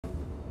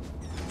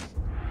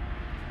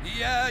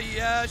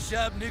Yeah,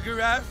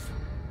 Shub-Niggurath.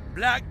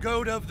 Black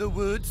goat of the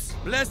woods.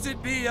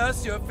 Blessed be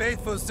us, your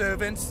faithful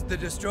servants, the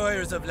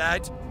destroyers of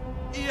light.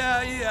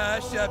 Yeah,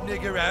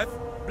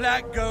 Shub-Niggurath.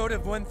 Black goat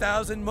of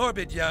 1,000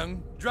 morbid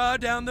young. Draw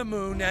down the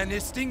moon and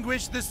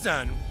extinguish the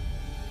sun.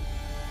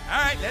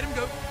 All right, let him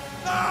go.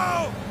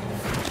 No!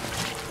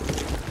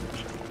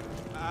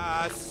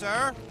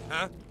 Sir?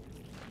 Huh?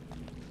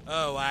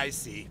 Oh, I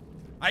see.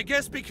 I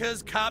guess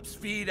because cops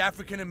feed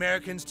African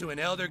Americans to an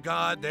elder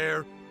god,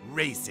 they're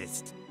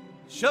racist.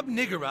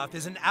 Shub-Niggurath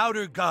is an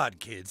outer god,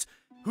 kids,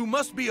 who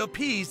must be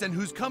appeased and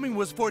whose coming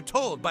was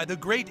foretold by the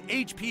great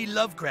H.P.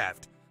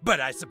 Lovecraft. But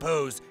I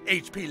suppose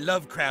H.P.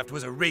 Lovecraft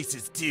was a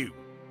racist too.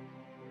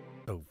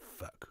 Oh,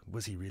 fuck.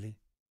 Was he really?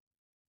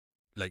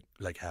 Like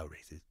how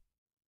racist?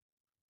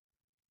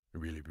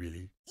 Really?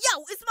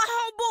 Yo, it's my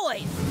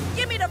homeboys!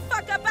 Get me the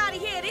fuck up out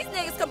of here! These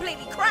niggas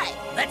completely cracked!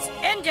 Let's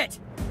end it!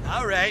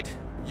 All right.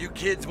 You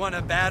kids want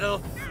to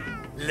battle?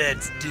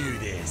 Let's do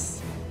this.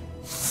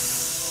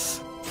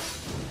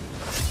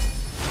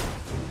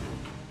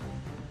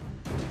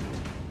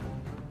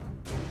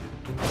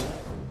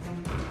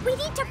 We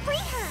need to free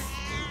her!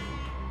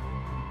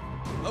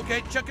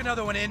 Okay, chuck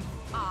another one in.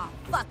 Aw,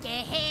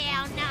 fucking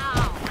hell no!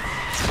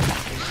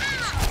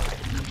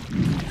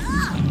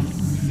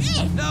 Oh,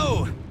 shit!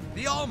 No!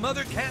 The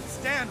All-Mother can't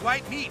stand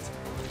white meat.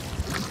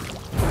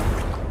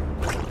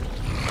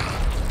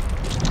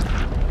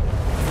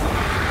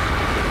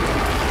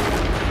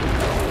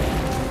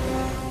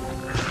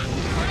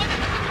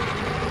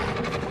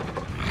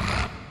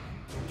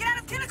 Get out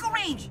of tentacle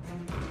range!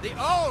 The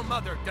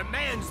All-Mother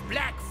demands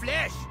black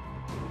flesh.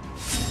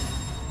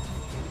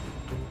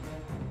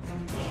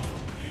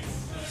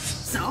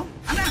 So,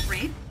 I'm not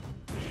afraid.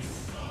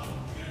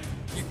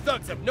 You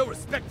thugs have no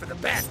respect for the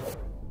bat.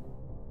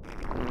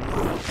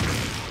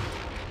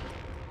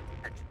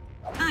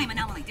 Time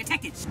anomaly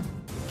detected.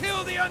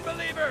 Kill the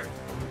unbeliever!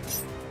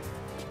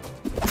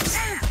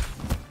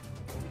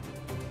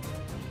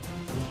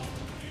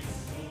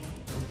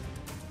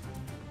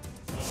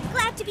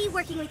 Glad to be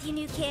working with you,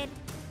 new kid.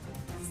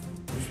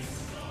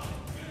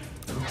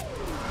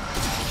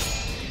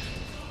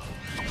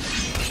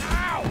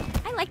 Ow!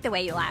 I like the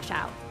way you lash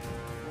out.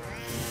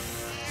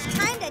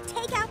 Time to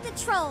take out the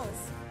trolls.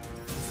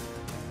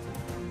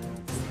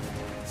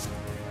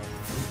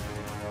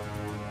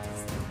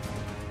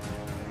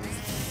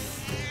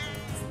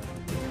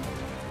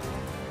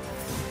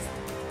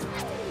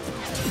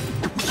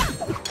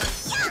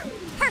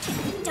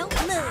 Perfect. Don't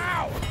move.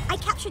 Ow! I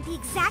captured the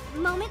exact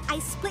moment I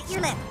split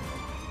your lip.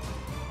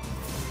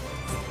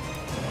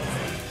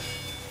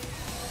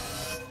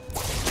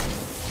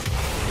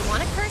 You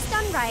want a curse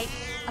done right,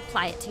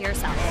 apply it to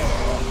yourself.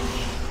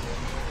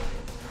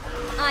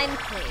 I'm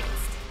pleased.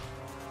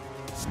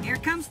 Here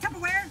comes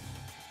Tupperware.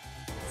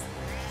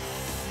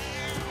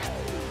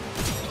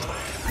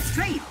 Let's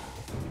trade.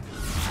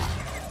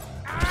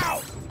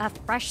 Ow! A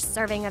fresh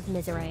serving of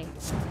misery.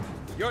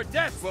 Your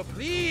death will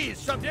please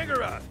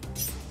Shub-Niggurath.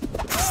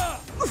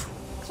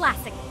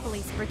 Classic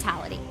police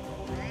brutality.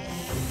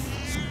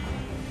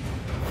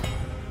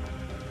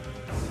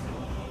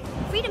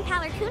 Freedom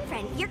Pal or Coon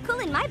Friend, you're cool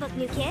in my book,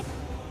 new kid.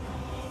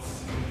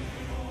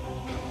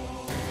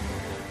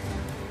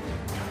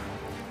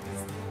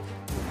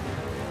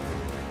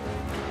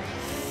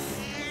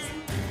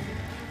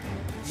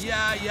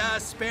 Yeah,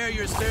 spare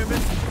your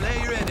servants,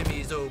 slay your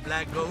enemies, oh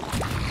black goat.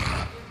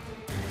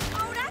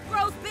 Oh, that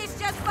gross bitch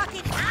just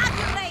fucking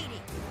ovulated!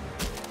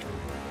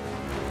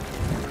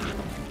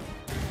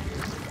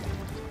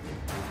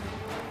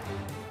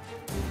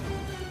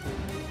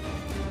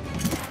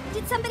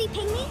 Did somebody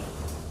ping me?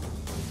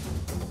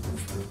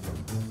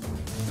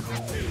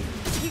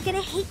 You're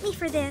gonna hate me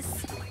for this.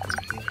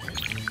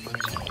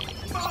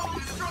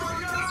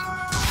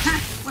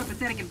 Ha! What a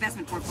pathetic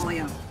investment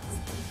portfolio.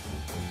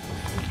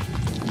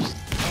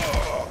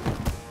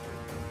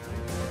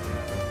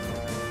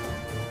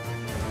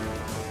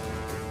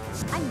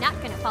 I'm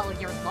not gonna follow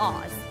your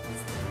laws.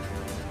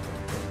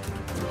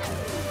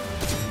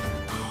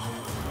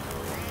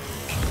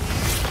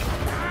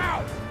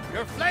 Ow!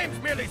 Your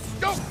flames merely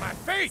stoke my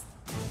faith!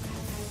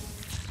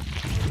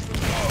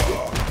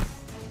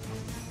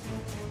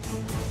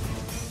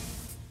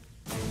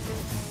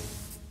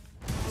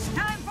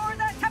 Time for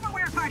the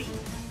Tupperware party!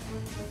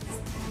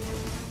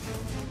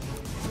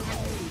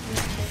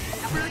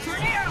 Tupperware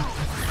tornado!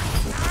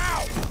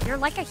 Ow! You're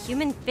like a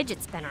human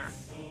fidget spinner.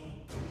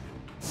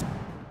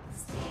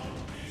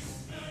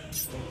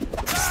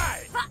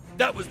 Die!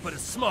 That was but a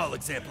small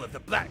example of the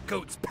black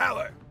goat's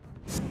power.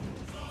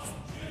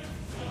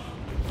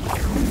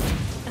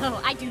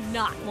 Oh, I do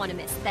not want to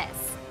miss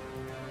this.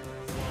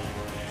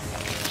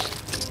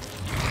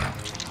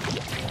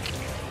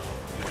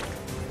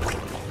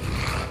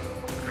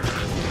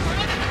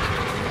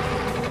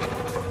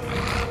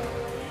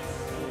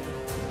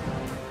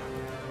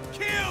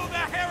 Kill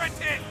the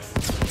heretics!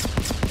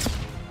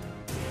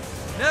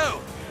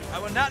 No, I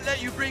will not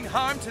let you bring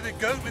harm to the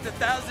goat with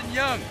 1,000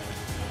 young.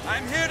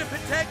 I'm here to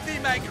protect thee,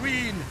 my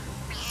queen.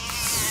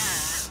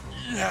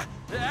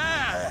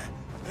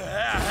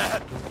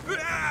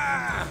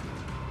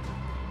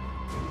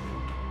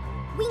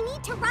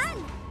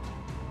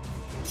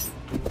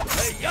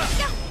 Hey, yeah!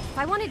 If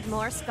I wanted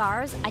more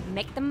scars, I'd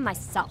make them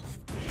myself.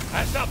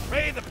 That's not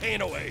pray the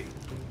pain away.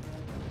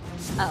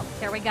 Oh,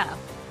 here we go.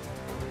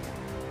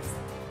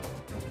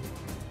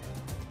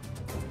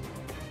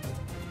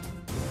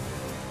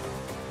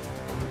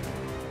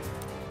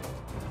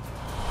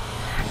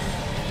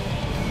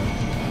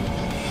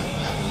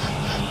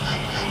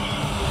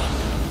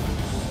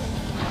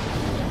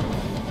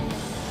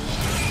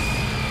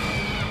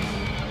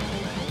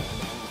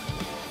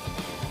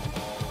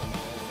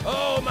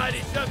 Oh, mighty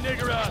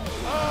Shub-Niggera!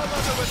 All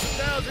over with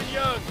 1,000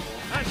 young!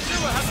 I sure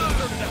will have to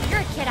go to them.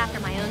 You're a kid after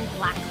my own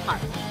black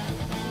heart.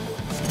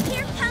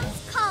 Here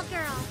comes Call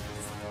Girl.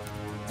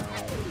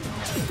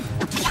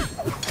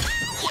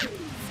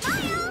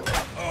 Smile!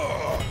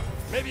 Oh,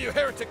 maybe you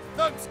heretic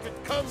thugs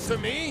could come to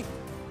me?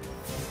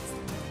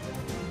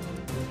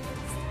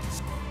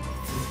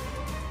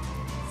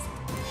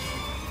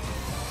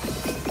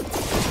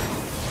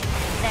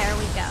 There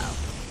we go.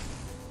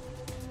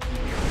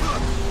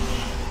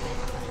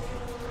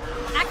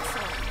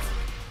 Excellent.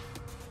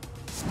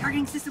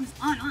 Targeting systems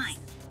online.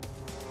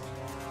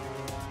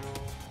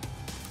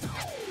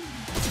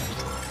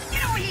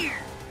 Get over here!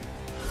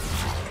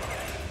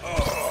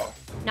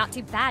 Not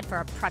too bad for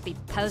a preppy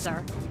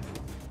poser.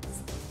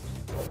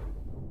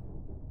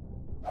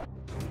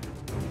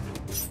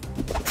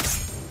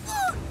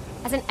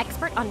 As an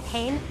expert on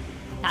pain,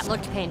 that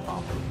looked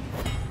painful.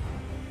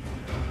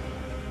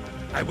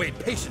 I wait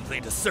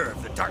patiently to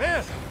serve the dark.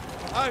 Man,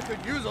 I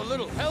could use a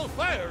little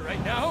hellfire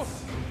right now.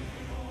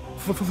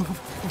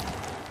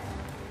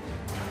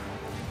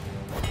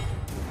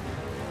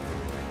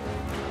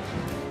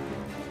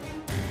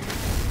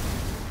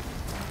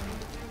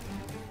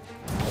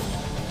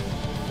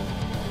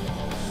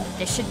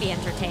 This should be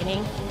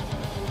entertaining.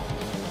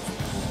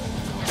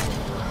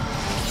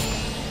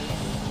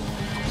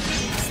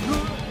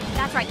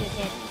 That's right, you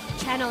kid.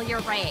 Channel your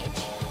rage.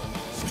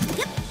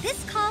 Yep,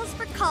 this calls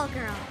for Call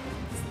Girl.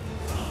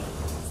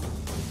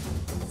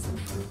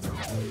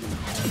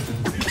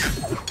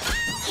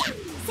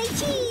 Say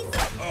cheese!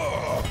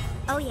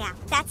 Oh yeah,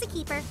 that's a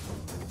keeper.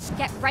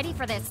 Get ready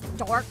for this,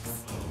 dorks.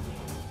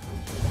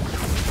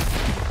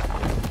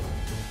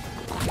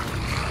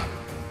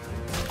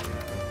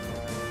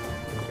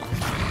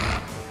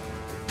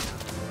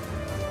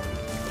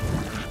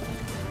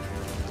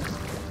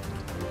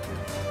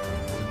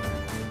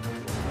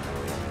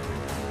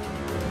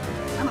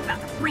 I'm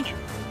about to bring it.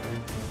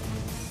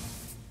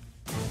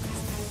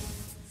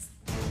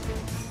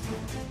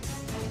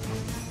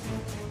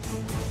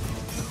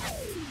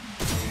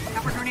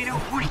 Copper tornado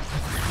warning.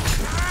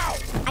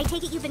 I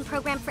take it you've been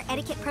programmed for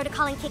etiquette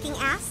protocol and kicking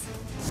ass?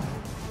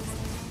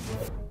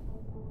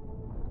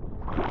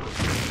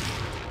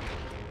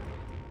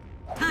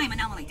 Time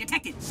anomaly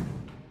detected.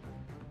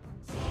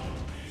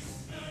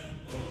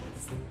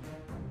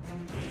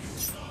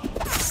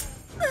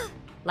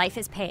 Life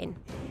is pain.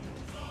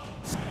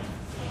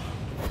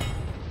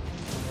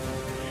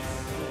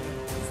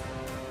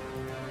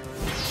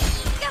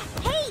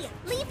 Hey,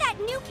 leave that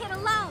new kid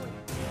alone!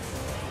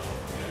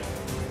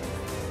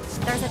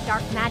 There's a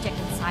dark magic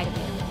inside of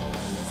you.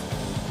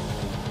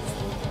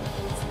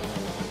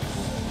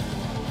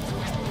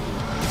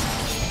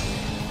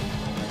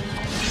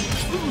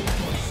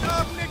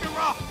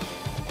 Shub-Niggera!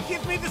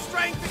 Give me the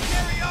strength to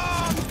carry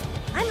on!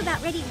 I'm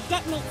about ready to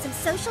detonate some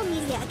social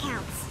media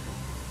accounts.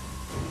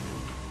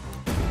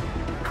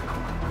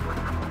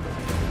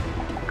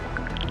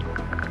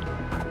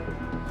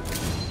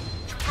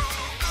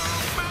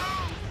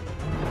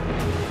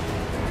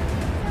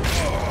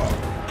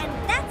 And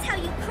that's how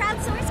you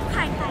crowdsource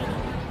crime fighting.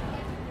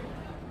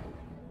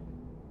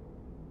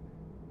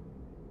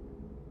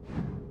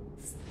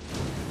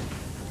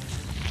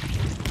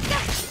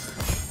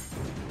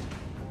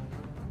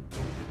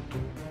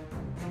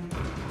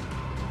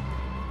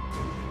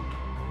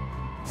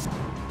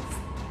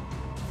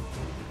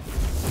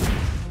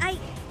 I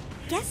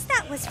guess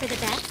that was for the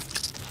best.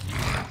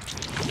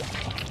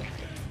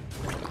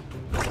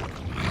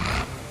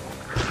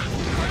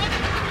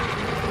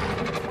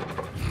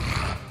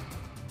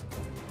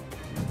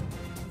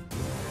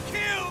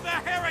 Kill the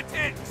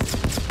heretics!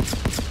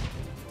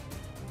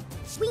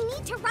 We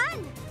need to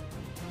run!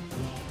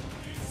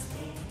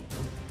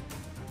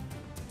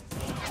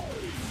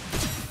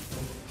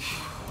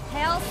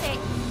 Hail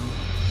Satan.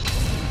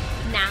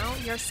 Now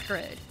you're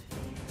screwed.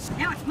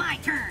 Now it's my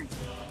turn.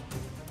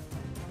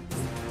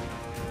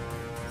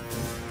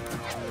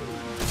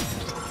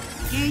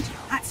 Engage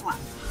hot swap.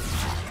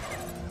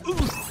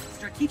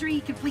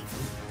 Strategy complete.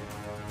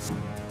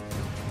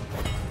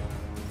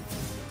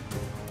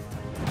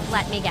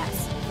 Let me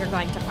guess. You're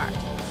going to part.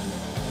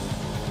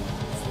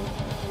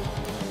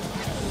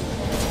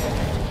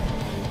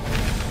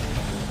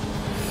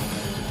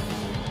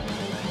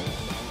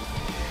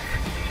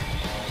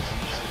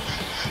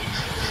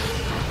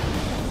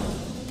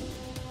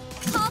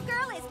 Call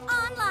Girl is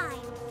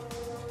online.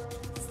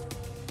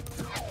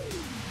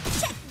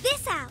 Check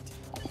this out.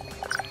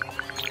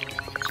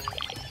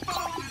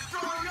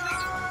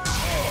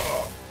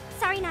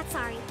 Sorry, not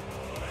sorry.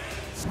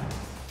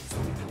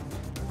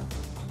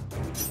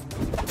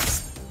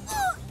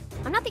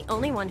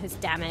 only one who's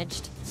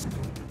damaged.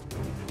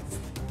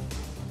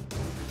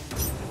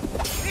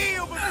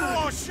 Kneel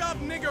before Shub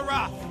Nigger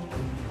Off!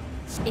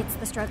 It's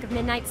the stroke of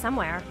midnight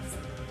somewhere.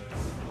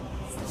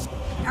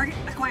 Target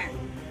acquired.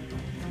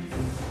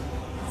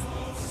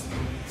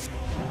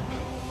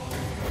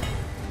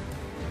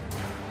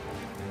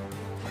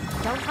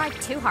 Don't try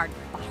too hard,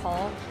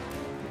 butthole.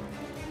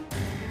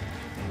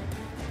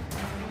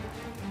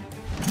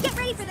 Get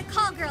ready for the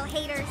call girl,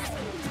 haters.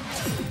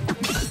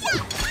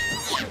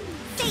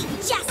 Say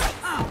yes!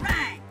 All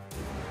right.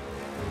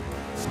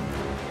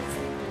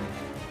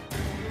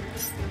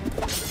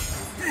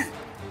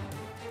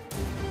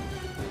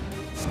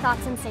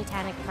 Thoughts and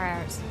satanic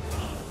prayers.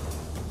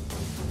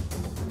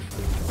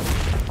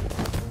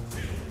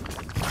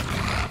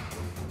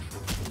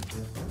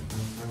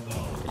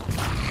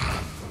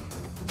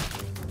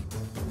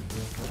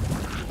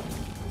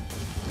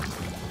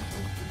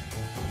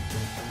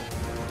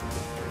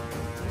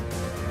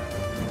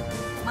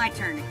 My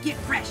turn to get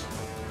fresh.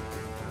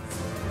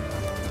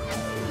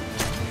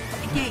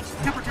 Engage.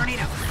 Temper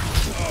tornado.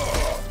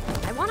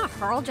 I want to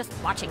hurl just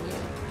watching you.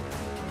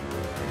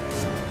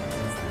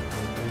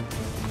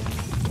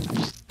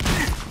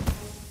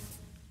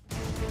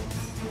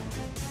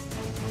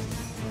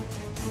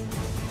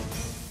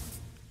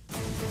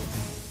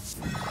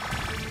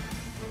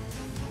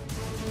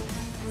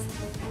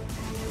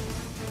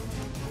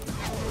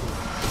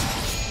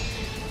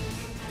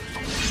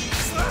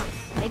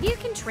 Maybe you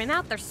can trim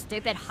out their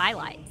stupid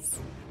highlights.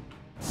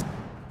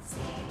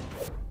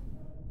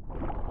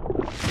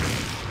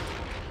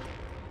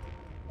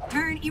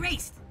 Turn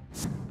erased.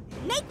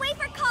 Make way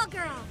for call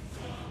girl.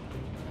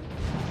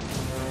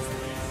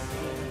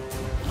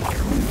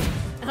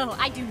 Oh,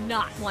 I do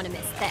not want to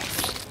miss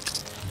this.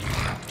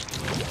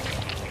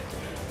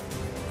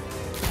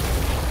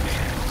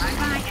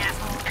 Bye-bye,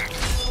 asshole.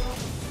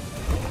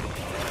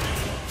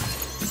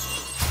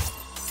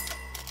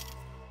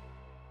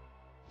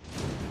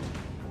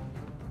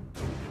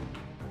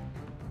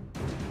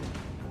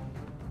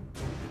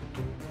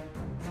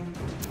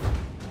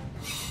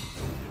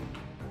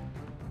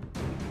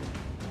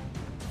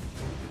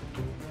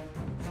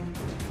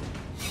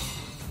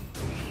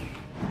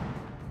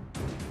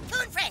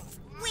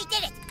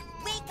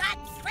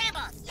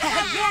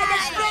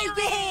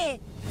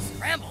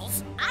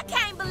 Scrambles? I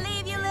can't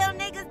believe you little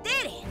niggas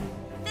did it.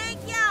 Thank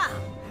y'all.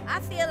 I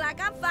feel like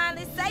I'm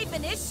finally safe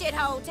in this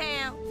shithole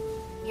town.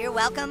 You're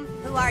welcome.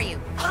 Who are you?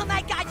 Oh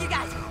my god, you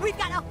guys! We've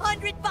got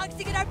 $100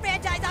 to get our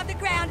franchise off the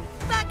ground!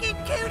 Fucking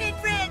Coon and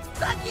Friends!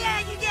 Fuck yeah,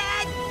 you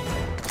guys!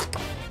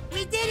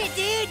 We did it,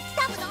 dude!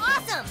 That was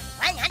awesome!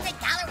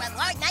 $100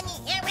 reward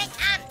money, here we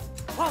come!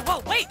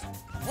 Whoa, wait!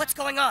 What's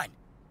going on?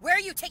 Where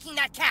are you taking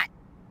that cat?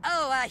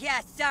 Oh,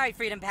 yeah, sorry,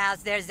 Freedom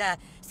Pals. There's,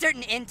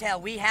 certain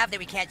intel we have that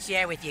we can't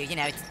share with you. You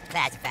know, it's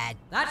classified.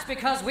 That's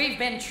because we've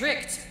been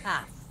tricked.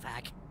 Ah,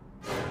 fuck.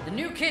 The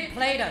new kid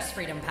played us,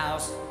 Freedom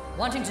Pals.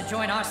 Wanting to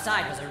join our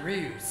side was a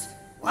ruse.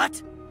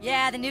 What?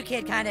 Yeah, the new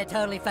kid kinda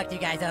totally fucked you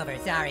guys over,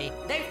 sorry.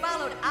 They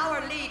followed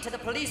our lead to the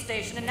police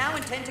station and now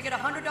intend to get a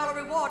 $100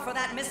 reward for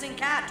that missing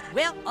cat.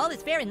 Well, all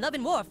is fair in love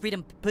and war,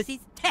 Freedom Pussies.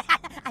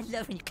 I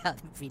love when you call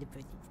them Freedom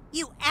Pussies.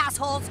 You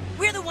assholes!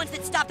 We're the ones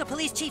that stopped the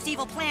police chief's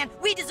evil plan.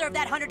 We deserve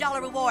that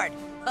 $100 reward.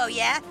 Oh,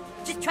 yeah?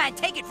 Just try and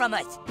take it from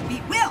us.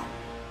 We will!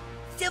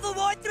 Civil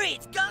War 3,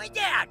 it's going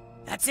down!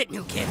 That's it,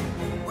 new kid.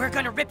 We're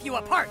gonna rip you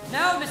apart.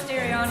 No,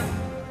 Mysterion.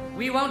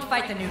 We won't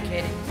fight the new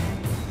kid.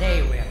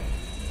 They will.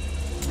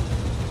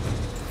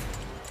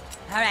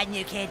 All right,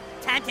 new kid.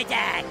 Time to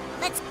die.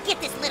 Let's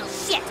get this little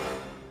shit.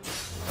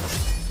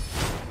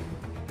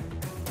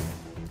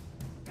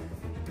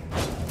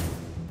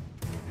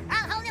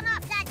 I'll hold him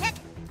off, sidekick.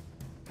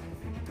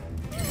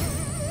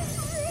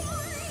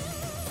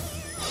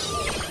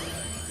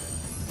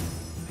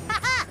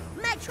 Haha!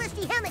 My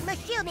trusty helmet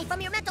must shield me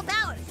from your mental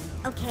powers.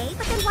 Okay,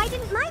 but then why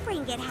didn't my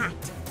brain get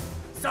hacked?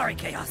 Sorry,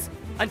 Chaos.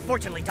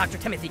 Unfortunately, Dr.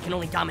 Timothy can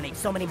only dominate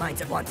so many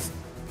minds at once.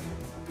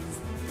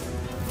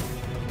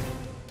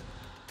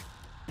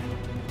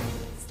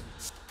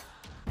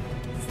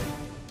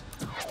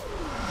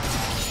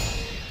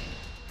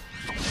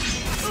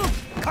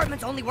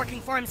 Cartman's only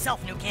working for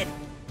himself, new kid.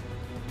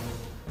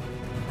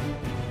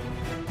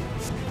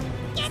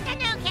 Get the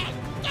new kid!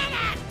 Get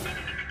him!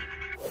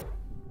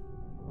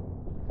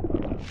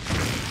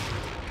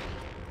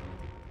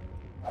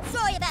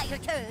 Sorry about your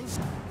turn.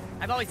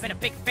 I've always been a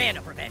big fan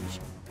of revenge.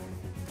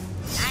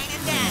 Nine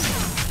and down.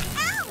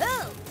 Ow!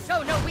 Oh,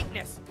 show no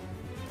weakness.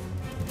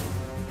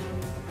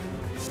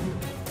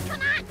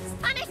 Come on!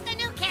 Punish the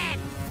new kid!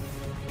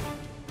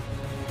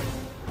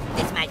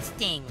 This might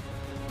sting.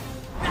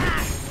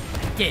 I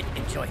did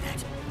enjoy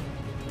that.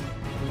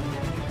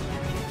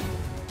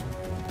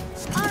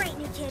 All right,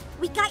 new kid.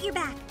 We got your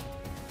back.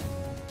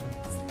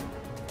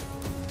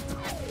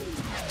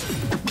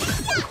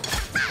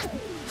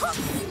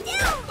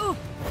 Ooh,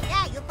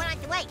 Yeah, you put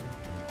on the weight.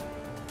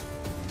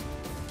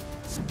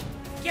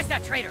 get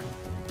that traitor.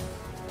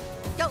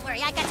 Don't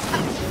worry, I got you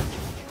covered.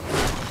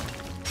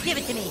 Give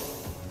it to me.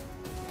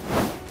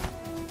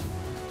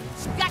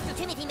 Got the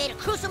Timothy made a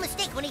crucial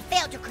mistake when he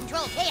failed to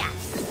control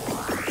chaos.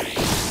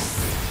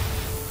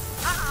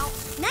 Uh-oh.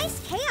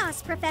 Nice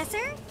chaos,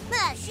 Professor.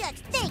 Ah,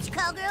 shucks. Thanks,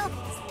 cowgirl.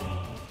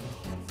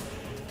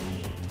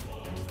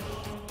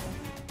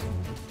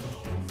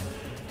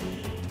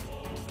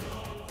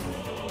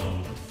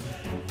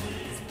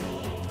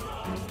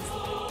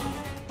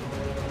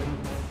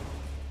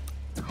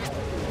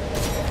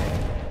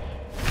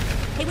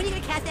 Hey, when are you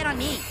gonna cast that on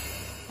me?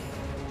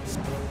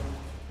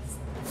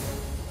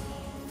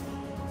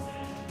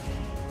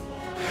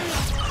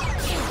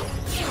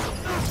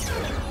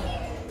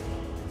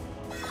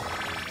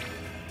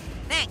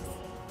 Thanks.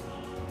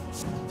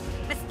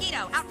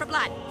 Mosquito, out for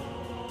blood.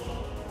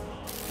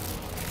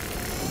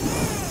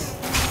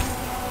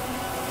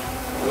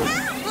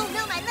 Oh,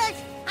 no, my lunch.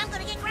 I'm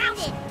gonna get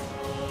grounded.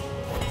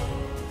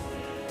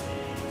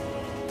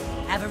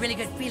 I have a really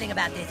good feeling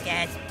about this,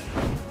 guys.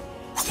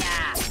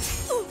 Yeah.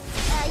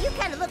 You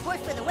kind of look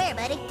worse for the wear,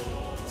 buddy.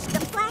 The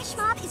flash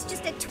mob is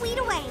just a tweet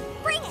away.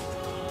 Bring it!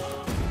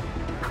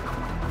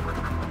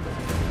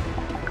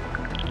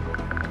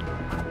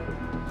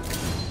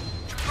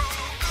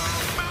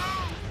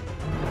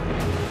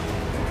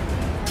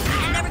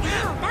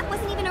 Wow, that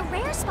wasn't even a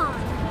rare spawn.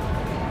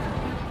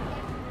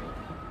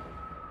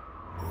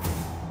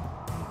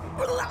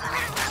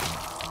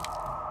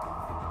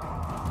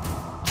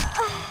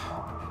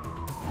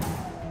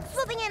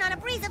 Swooping in on a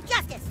breeze of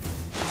justice.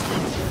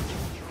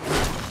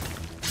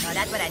 Oh,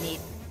 that's what I need.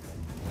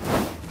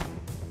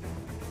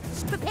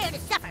 Prepare to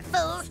suffer,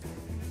 fools.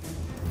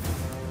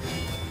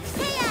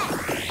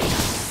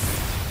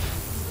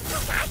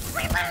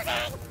 We're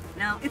losing.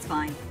 No, it's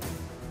fine.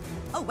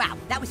 Oh, wow,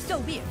 that was so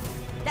weird.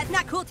 That's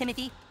not cool,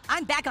 Timothy.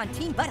 I'm back on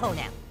Team Butthole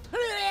now.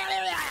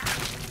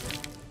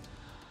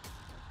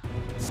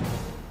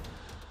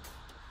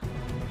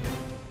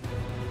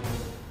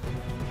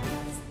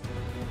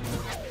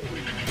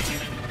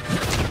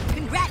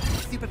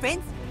 Congrats, Super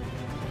Friends.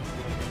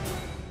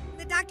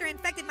 The doctor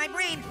infected my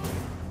brain.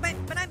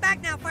 But I'm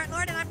back now, Fart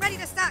Lord, and I'm ready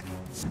to suck.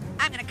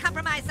 I'm gonna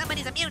compromise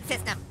somebody's immune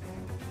system.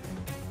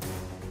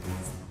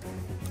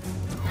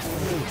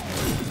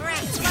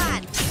 Great, come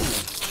on.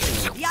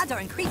 The odds are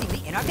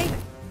increasingly in our favor.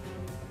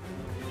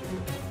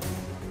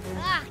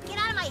 Get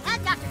out of my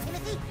head, Dr.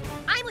 Timothy.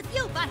 I'm with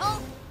you,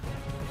 butthole.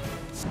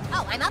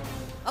 Oh, I'm up?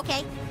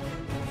 Okay.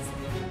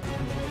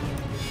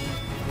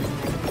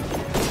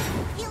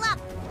 Heal up.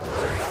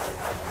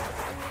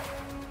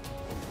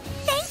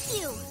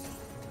 Thank you!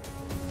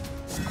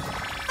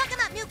 Fuck him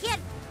up, new kid.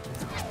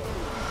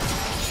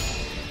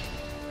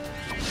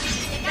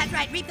 That's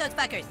right, reap those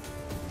fuckers.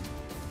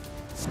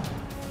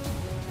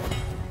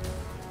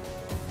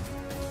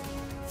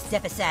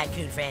 Step aside,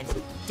 coon friends.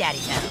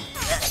 Daddy's home.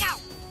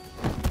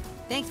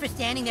 Thanks for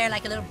standing there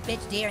like a little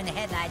bitch deer in the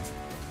headlights.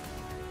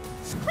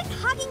 Quit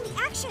hogging the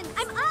action!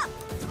 I'm up!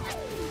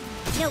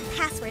 No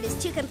password is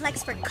too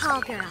complex for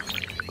call girl.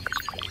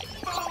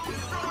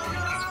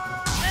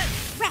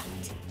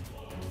 Wrecked!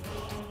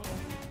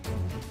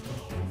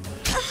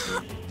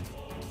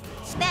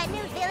 Bad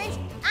news, village.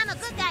 I'm a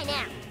good guy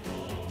now.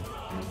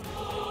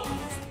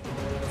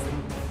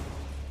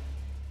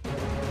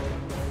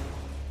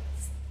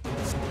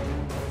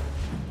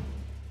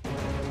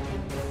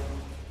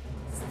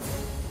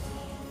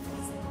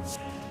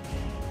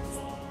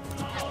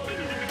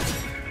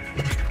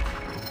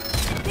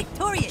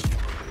 Victorious!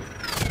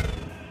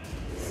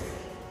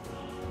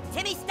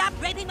 Timmy, stop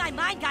raping my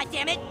mind,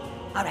 goddammit!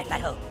 All right,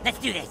 butthole, let's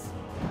do this.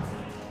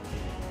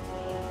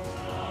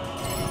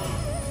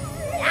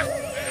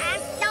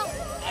 I'm so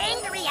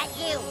angry at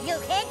you, new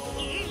kid.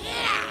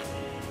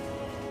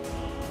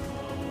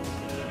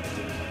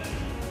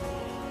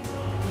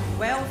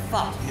 Well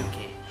fought, new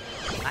kid.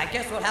 I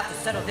guess we'll have to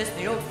settle this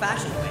the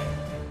old-fashioned way.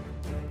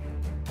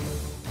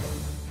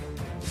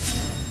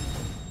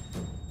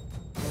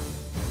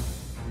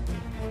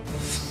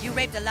 You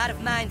raped a lot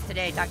of minds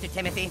today, Dr.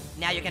 Timothy.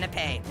 Now you're gonna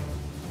pay.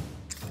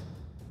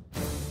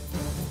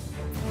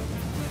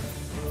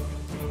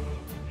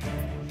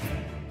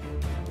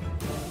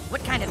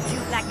 What kind of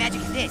true black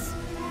magic is this?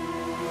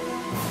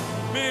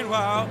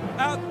 Meanwhile,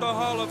 at the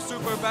Hall of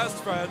Super Best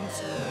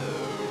Friends.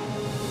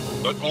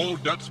 Let all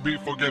debts be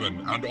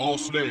forgiven and all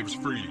slaves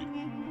freed.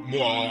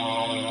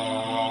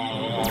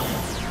 Mwah.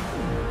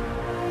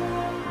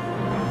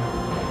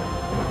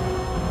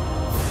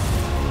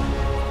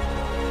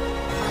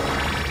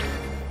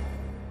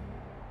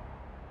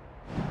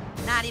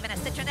 Not even a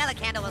citronella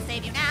candle will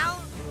save you now.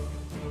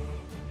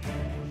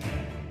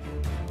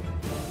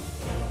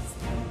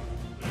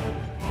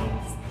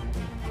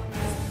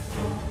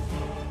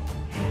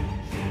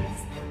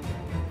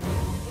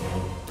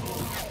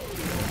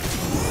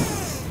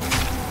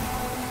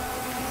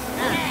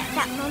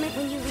 That moment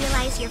when you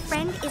realize your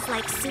friend is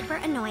like super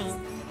annoying.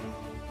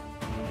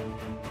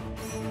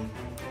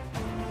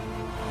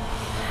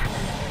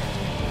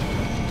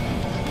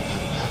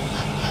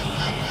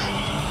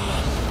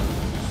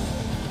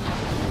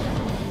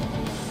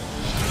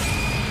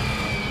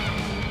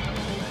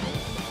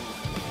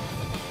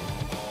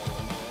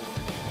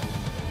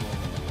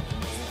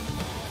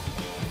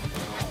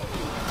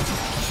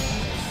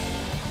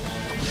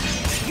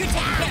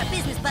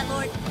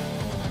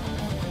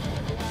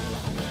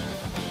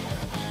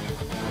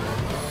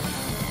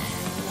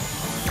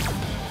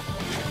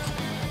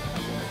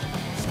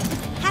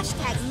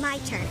 my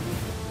turn.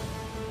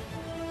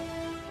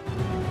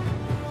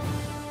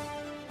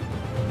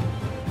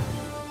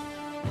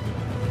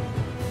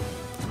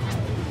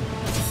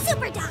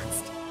 Super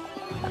doxed!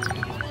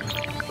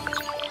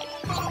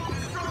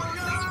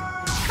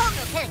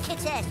 Congo kind of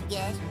kicks ass, you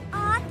guys.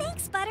 Aw,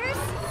 thanks, Butters.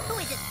 Who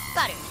is it,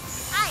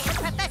 Butters? I am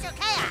Professor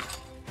Chaos.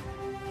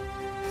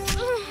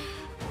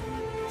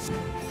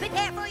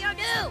 Prepare for your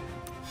doom!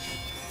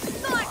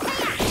 More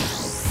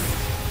chaos!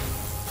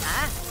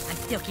 Huh? I'm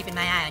still keeping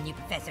my eye on you,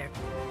 Professor.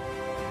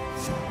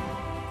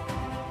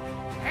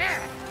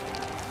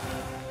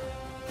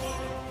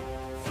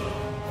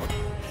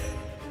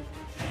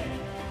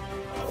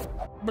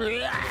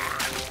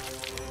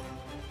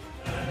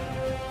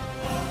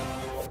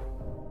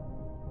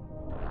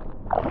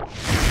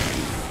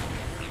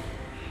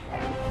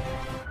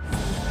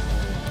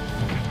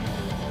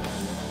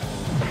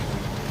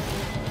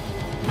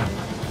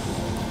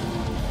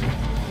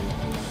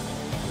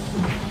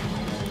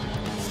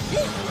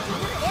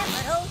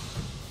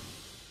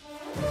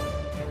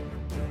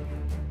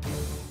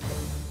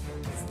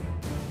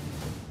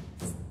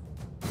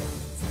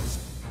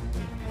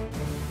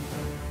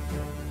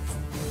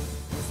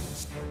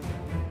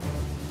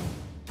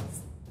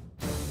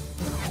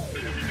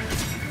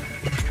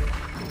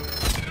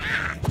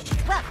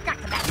 Well, struck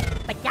combat,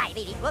 but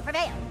diabetes will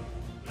prevail.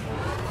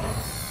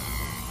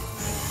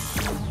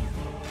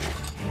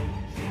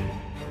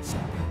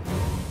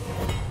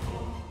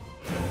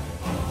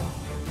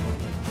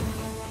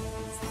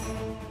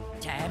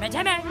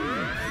 Timmy!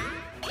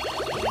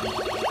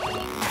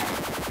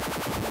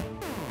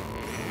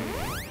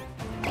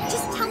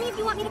 Just tell me if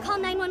you want me to call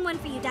 911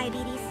 for you,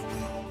 Diabetes.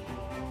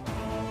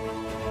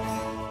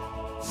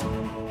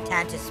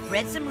 Time to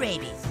spread some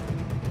rabies.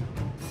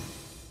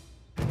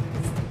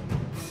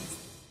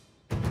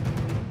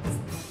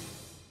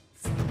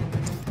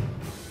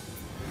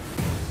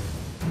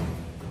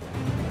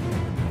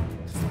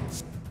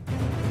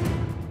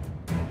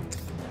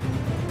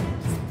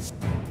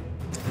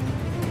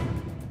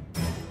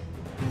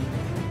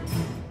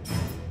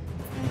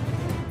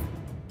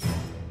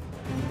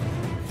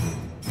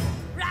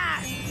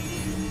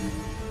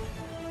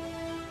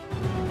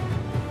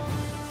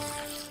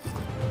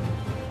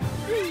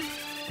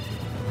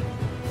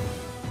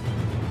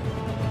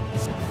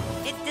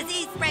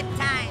 Disease spread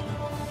time.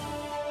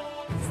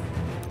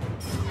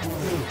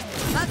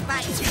 Bug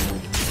bite.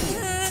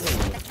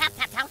 The Tap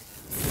House?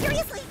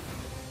 Seriously?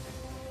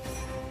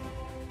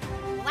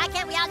 Why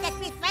can't we all just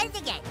be friends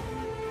again?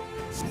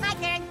 My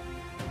turn.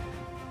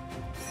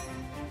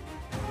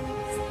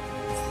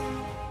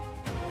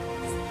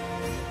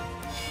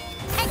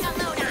 Take a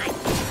load on.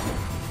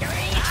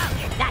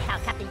 That's how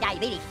Captain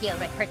Diabetes deals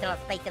with personal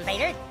space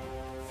invaders.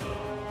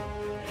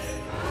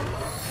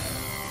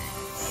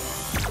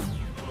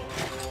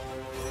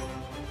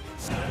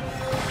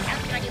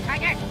 Count on you,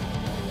 partner.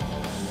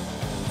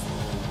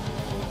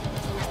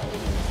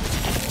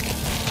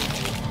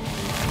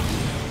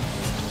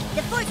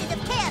 The forces of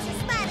chaos are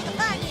smiling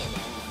upon you.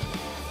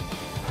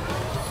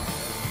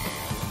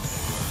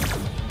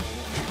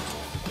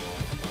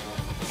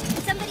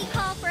 Somebody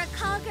call for a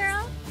call,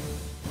 girl?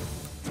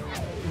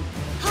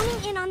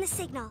 Honing in on the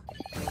signal.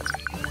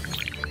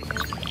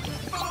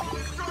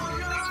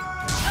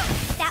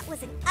 That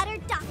was an utter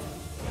dox.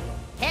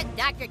 Hit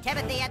Dr.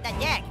 Timothy at the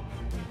deck.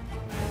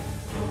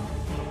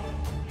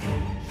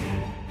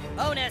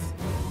 Bonus.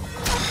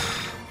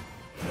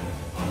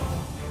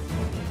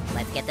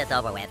 Let's get this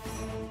over with.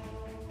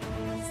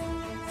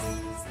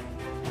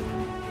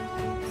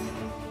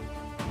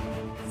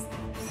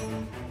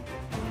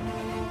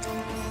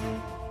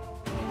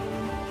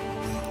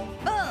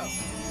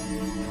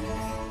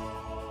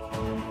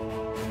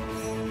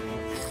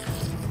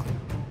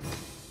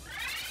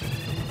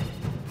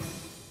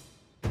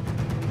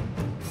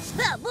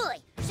 Oh boy,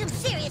 some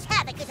serious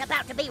havoc is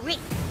about to be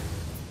wreaked.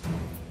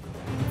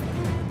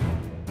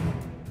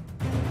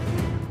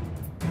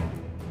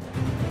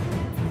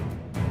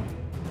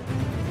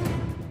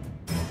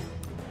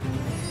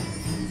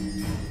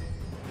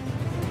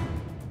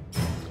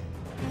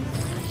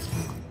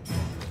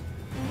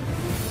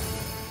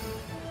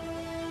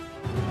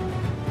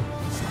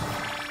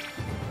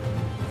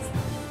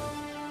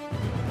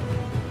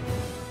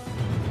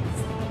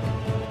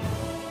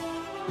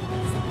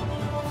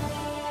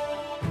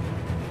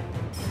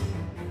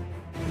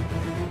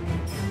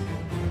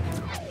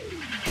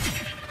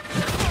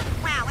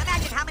 Wow,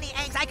 imagine how many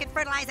eggs I could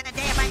fertilize in a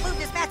day if I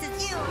moved as fast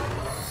as you.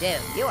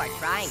 Dude, you are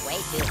trying way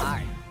too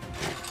hard.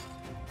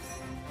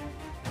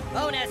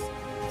 Bonus.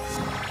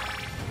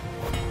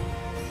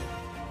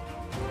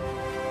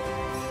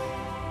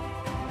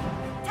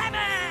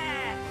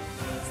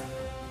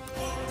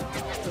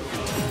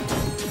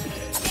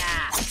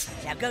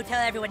 Now go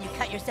tell everyone you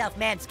cut yourself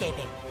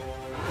manscaping.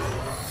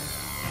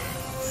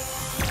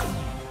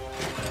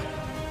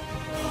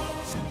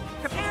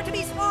 Prepare to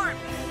be swarmed.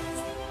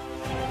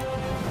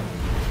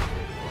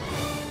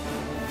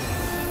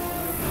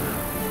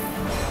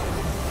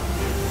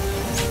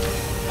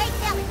 Hey,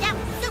 fella, that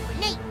was super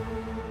neat.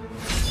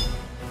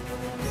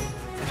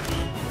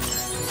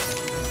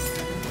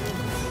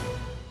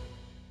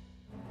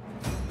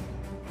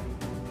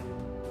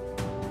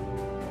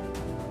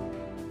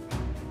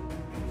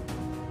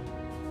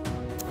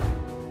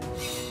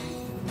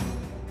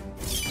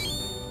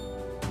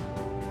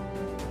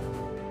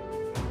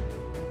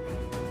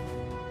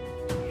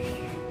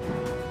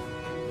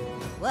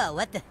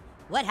 Whoa,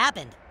 what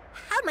happened?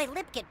 How'd my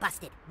lip get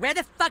busted? Where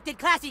the fuck did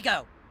Classy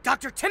go?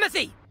 Dr.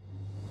 Timothy!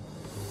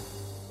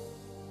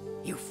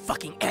 You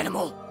fucking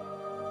animal!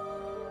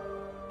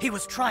 He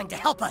was trying to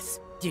help us!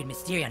 Dude,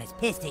 Mysterion is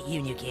pissed at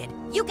you, new kid.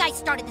 You guys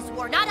started this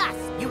war, not us!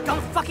 You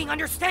don't fucking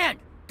understand!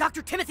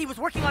 Dr. Timothy was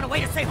working on a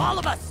way to save all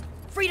of us!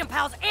 Freedom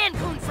Pals and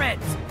Coon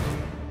Friends!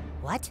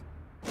 What?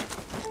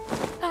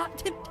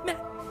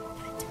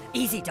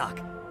 Easy, Doc.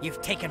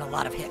 You've taken a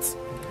lot of hits.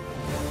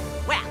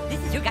 Wow,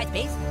 this is your guys'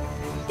 base?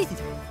 This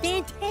is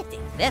fantastic.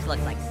 This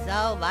looks like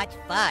so much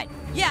fun.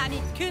 Yeah, I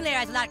mean, Coon Lair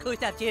has a lot of cool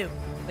stuff too.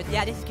 But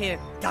yeah, this is cool.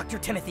 Dr.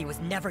 Timothy was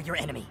never your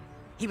enemy.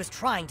 He was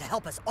trying to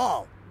help us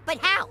all. But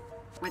how?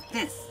 With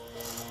this.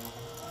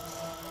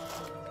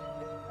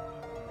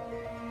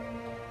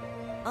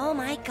 Oh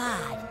my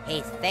god.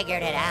 He's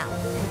figured it out.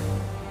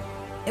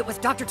 It was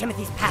Dr.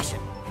 Timothy's passion.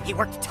 He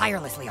worked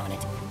tirelessly on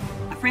it.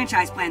 A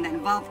franchise plan that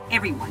involved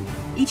everyone.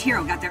 Each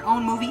hero got their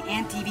own movie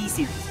and TV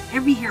series.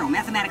 Every hero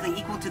mathematically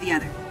equal to the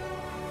other.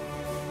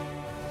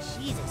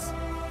 Jesus.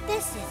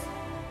 This is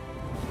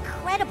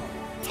incredible.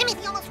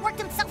 Timothy almost worked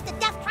himself to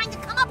death trying to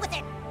come up with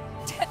it.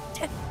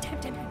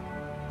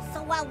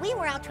 So while we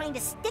were out trying to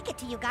stick it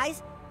to you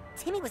guys,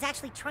 Timmy was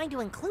actually trying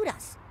to include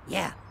us.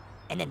 Yeah,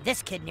 and then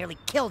this kid nearly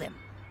killed him.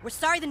 We're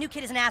sorry the new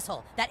kid is an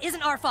asshole. That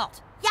isn't our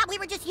fault. Yeah, we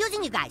were just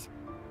using you guys.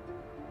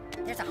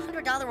 There's a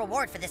 $100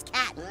 reward for this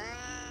cat.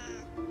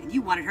 And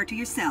you wanted her to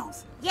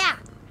yourselves. Yeah,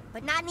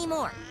 but not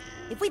anymore.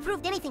 If we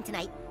proved anything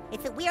tonight,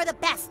 it's that we are the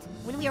best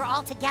when we are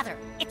all together.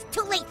 It's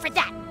too late for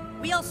that.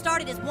 We all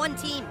started as one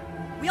team.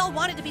 We all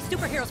wanted to be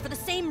superheroes for the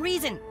same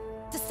reason.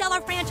 To sell our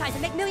franchise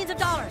and make millions of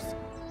dollars.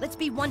 Let's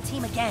be one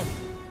team again.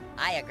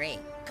 I agree.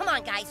 Come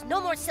on, guys,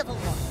 no more civil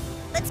war.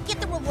 Let's get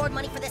the reward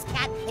money for this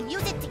cat and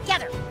use it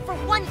together for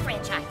one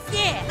franchise.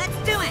 Yeah, let's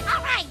do it.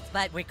 All right.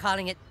 But we're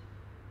calling it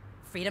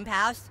Freedom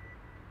Pals.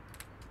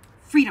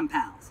 Freedom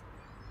Pals.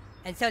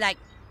 And so, like,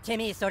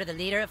 Timmy is sort of the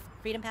leader of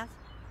Freedom Pals?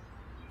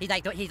 He's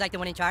like the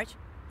one in charge?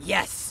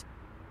 Yes.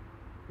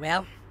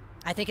 Well,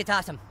 I think it's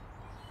awesome.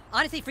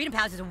 Honestly, Freedom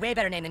Pals is a way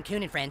better name than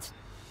Coon and Friends.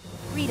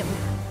 Freedom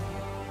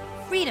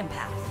Pals. Freedom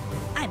Pals.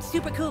 I'm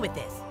super cool with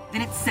this.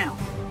 Then it's settled.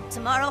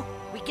 Tomorrow,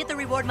 we get the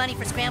reward money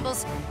for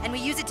scrambles, and we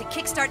use it to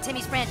kickstart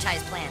Timmy's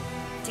franchise plan.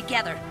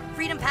 Together.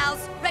 Freedom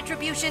Pals,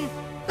 Retribution,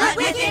 but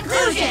with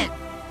inclusion!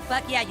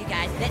 Fuck yeah, you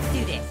guys, let's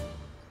do this.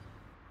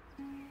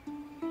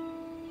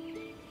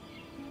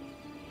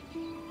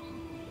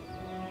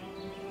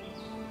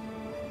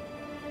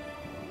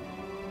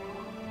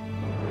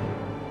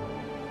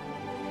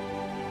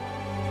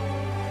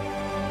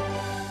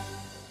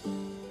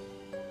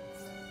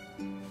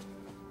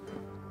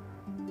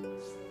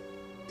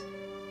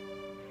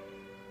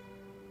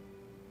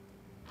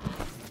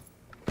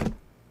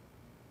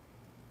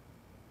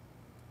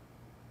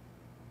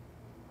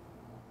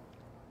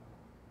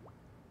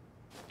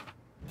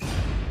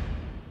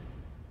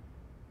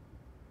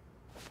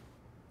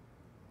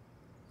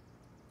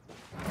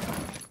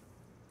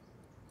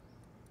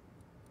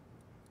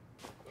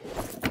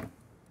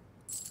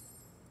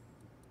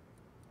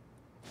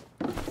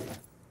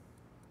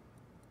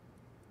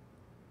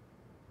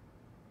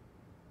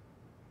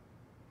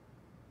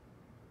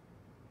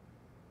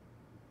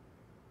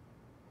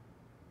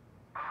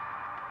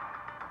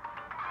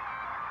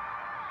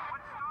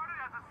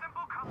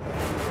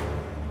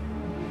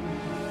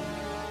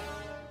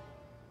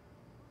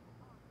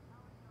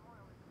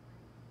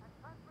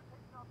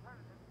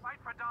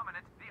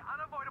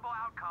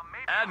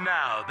 And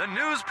now, the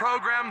news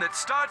program that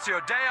starts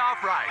your day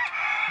off right.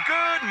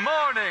 Good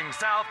morning,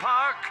 South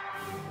Park!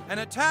 An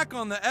attack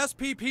on the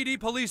SPPD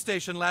police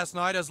station last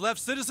night has left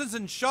citizens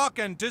in shock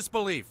and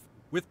disbelief.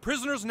 With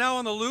prisoners now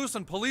on the loose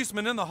and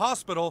policemen in the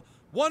hospital,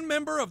 one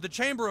member of the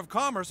Chamber of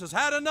Commerce has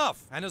had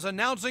enough and is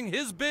announcing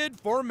his bid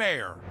for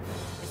mayor.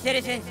 The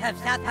citizens of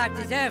South Park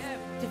deserve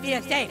to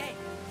feel safe.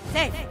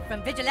 Safe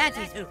from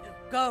vigilantes who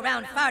go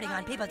around farting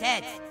on people's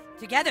heads.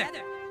 Together,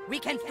 we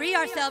can free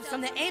ourselves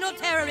from the anal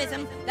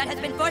terrorism that has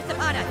been forced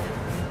upon us.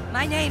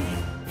 My name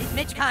is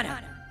Mitch Connor,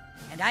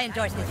 and I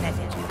endorse this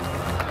message.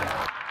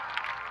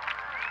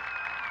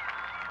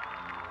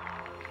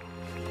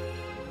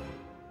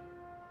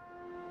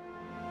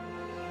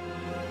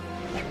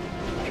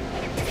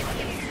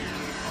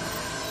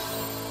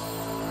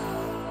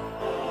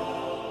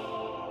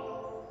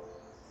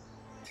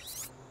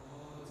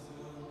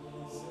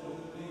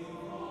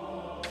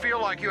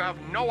 Feel like you have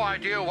no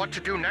idea what to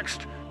do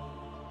next?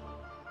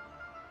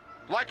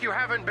 Like you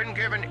haven't been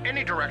given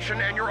any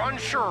direction and you're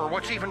unsure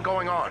what's even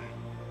going on?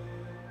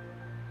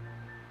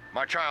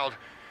 My child,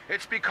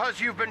 it's because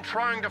you've been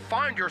trying to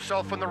find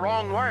yourself in the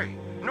wrong way.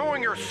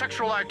 Knowing your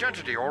sexual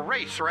identity or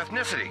race or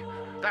ethnicity,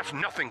 that's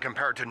nothing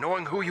compared to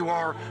knowing who you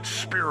are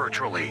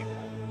spiritually.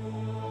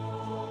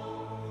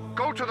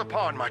 Go to the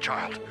pond, my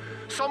child.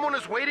 Someone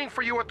is waiting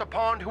for you at the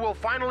pond who will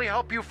finally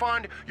help you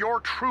find your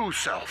true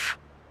self.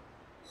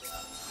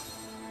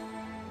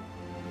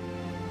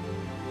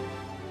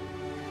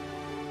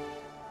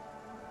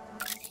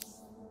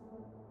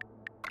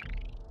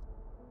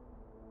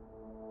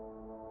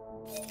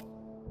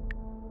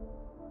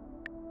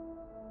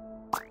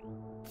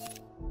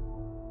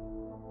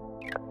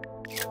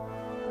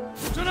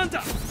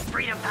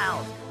 Freedom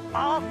Pals.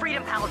 All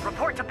Freedom Pals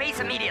report to base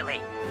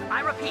immediately.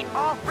 I repeat,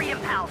 all Freedom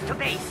Pals to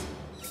base.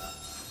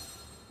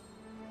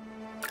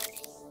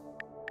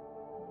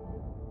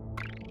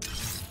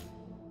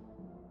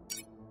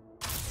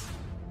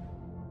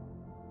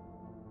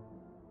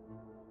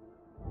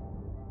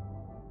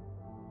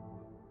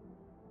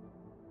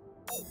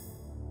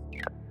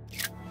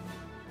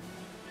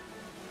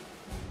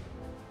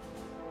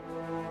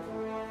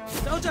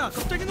 싸우자,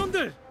 겁쟁이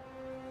놈들!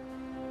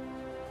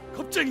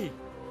 겁쟁이!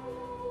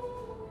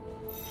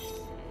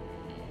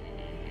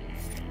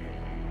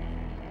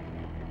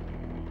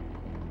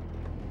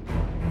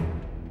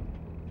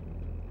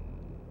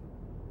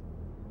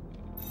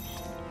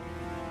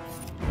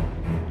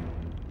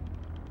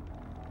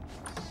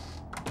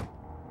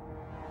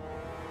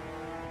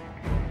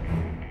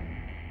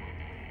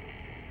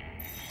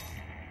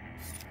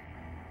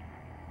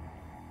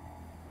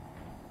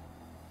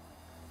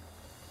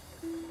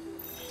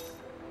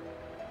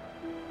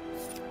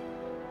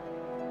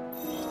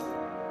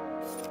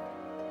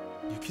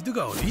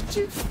 키드가 어디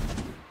있지?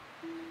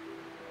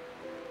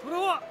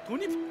 돌아와!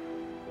 돈이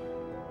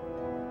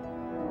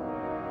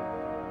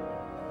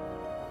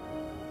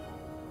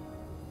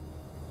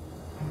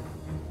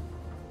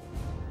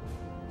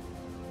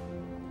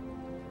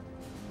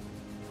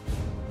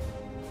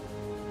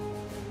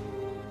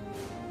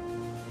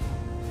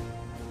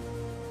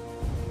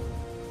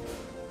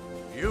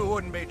You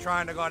wouldn't be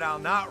trying to go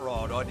down that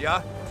road, would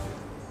ya?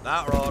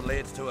 That road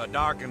leads to a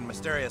dark and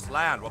mysterious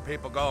land where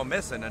people go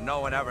missing and no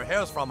one ever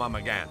hears from them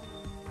again.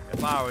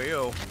 If I were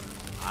you,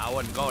 I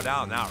wouldn't go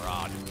down that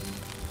road.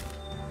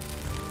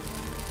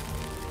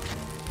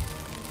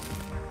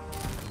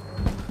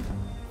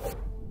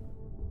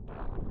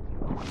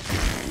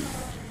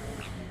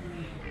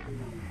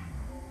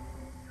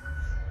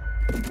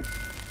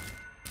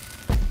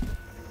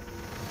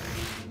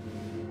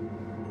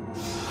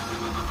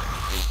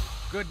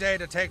 Good day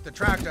to take the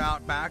tractor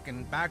out back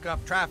and back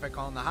up traffic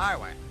on the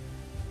highway.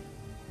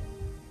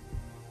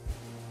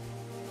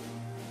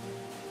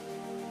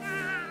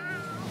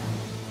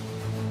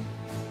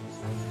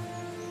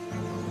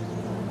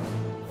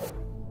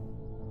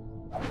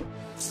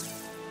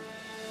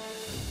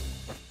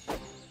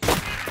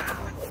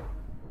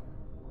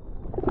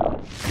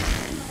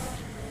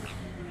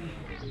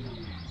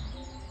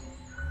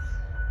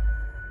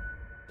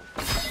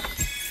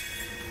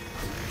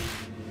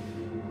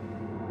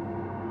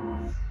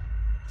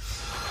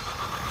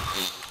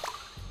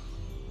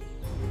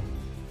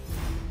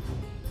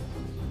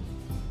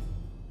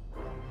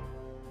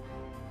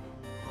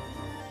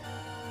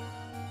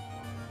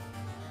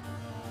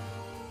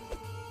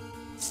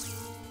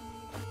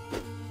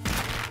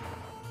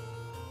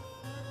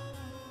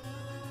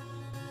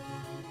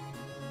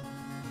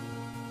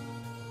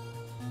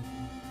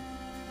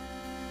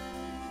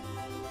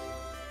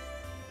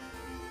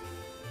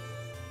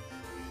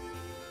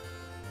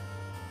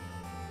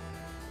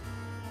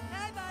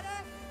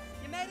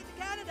 Made it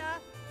to Canada!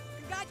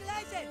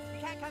 Congratulations! You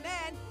can't come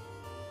in!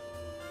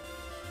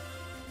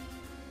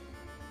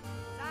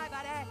 Sorry,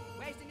 buddy.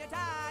 Wasting your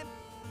time.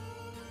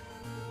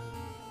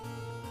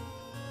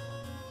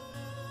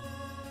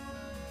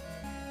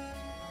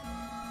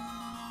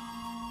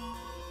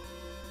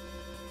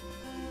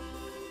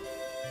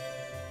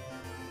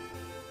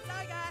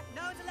 Sorry, guy.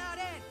 No one's allowed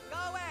in. Go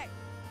away.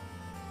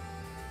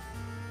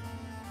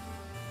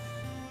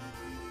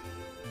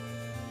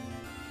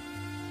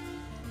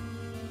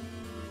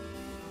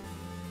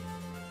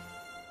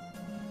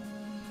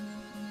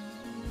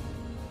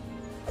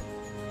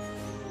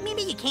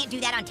 Maybe you can't do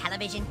that on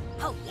television.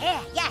 Oh,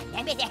 yeah,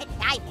 maybe that.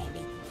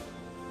 Maybe.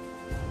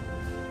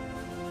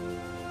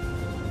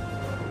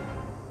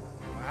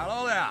 Well,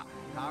 hello there.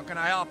 How can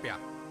I help you?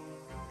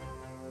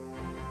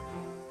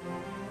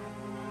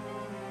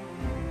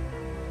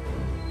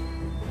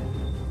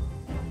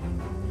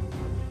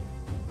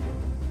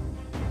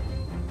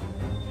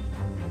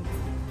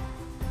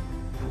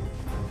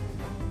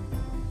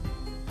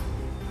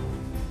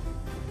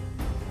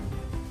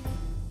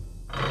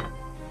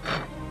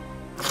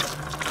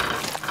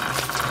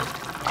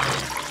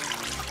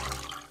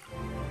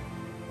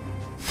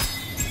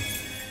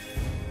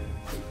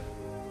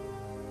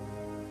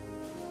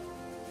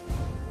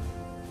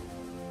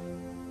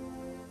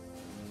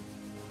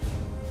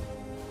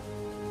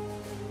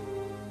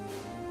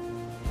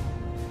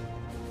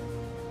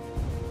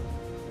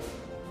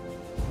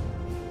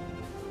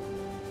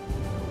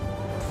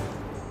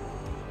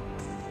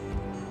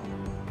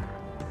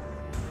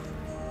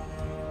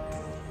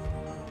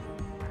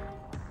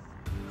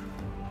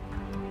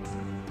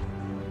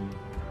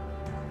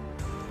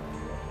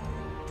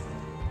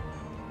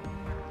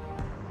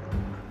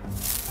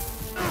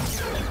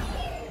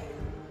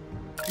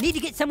 Need to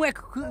get somewhere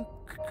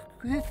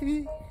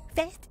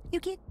fast, you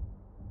kid?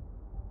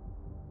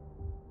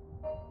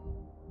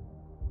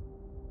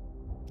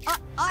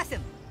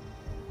 Awesome!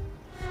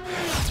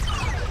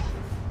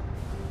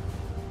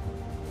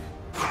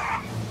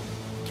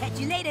 Catch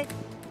you later.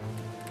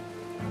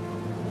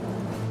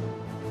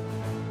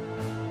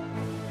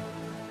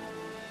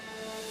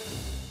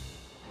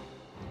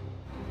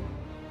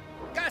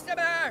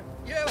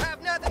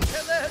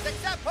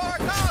 that poor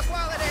call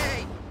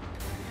quality!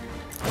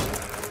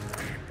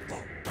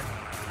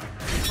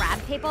 Crab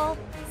people?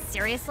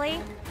 Seriously?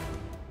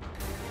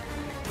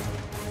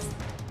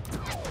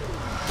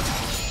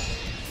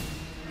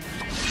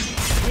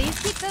 Please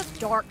keep those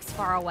dorks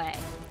far away.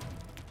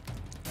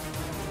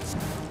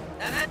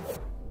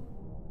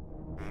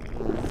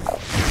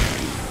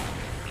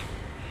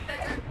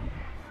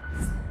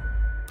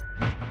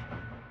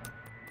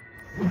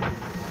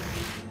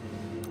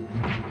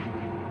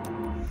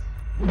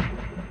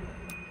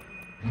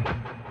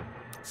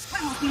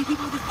 Butthole skinny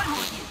people with this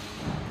butthole again.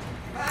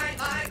 Find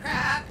my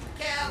crab,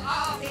 kill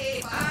all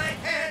people. I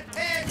can't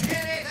pinch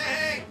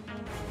anything.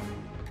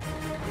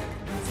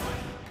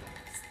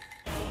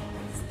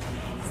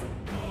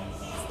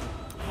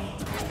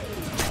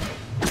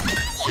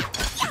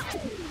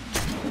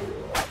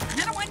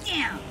 Another one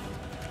down.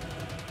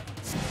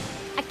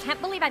 I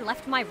can't believe I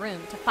left my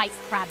room to fight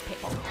crab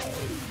people.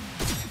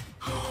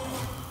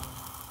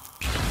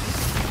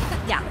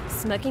 Yeah,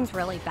 smoking's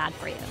really bad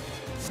for you.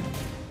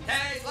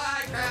 Taste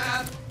like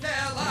crab,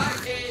 kill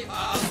like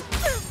people.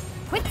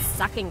 Quit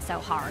sucking so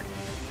hard.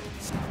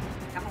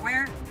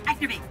 Tupperware,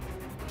 activate.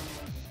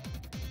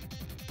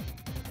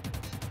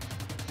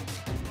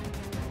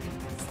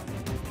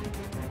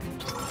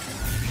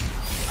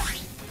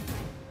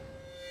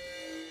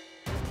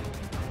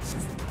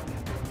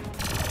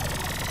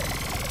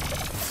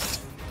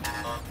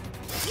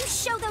 You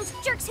show those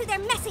jerks who they're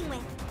messing with.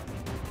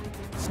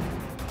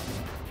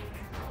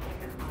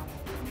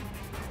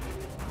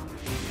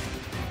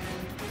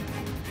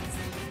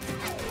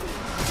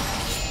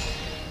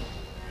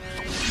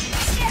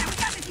 Yeah, we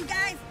got this, you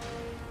guys.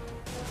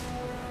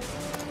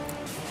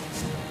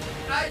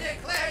 I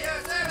declare your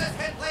service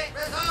complete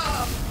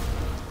resolved.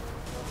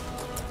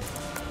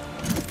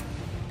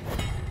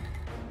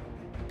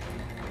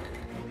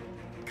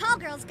 Call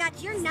girl's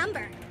got your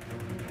number.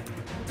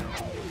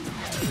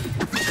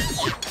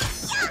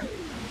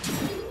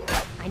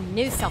 I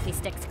knew selfie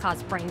sticks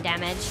caused brain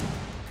damage.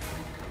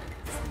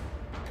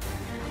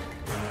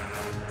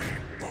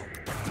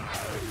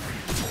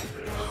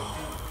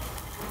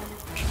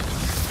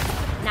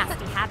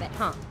 Nasty habit,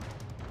 huh?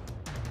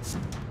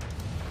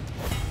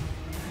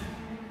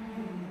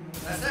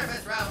 The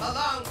surface realm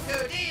belongs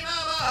to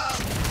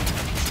D-Mobile.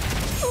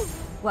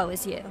 Woe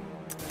is you.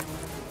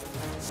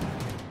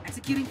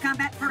 Executing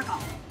combat protocol.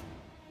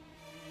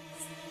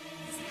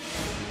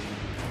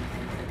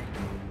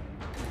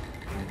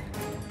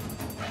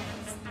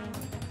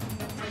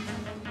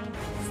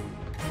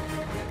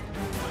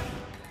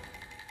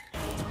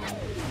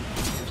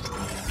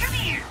 Come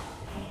here!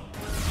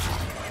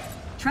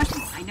 Trust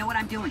me, I know what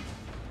I'm doing.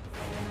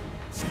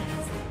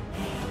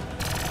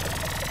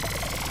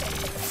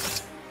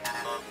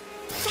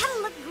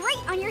 That'll look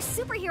great on your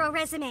superhero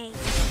resume.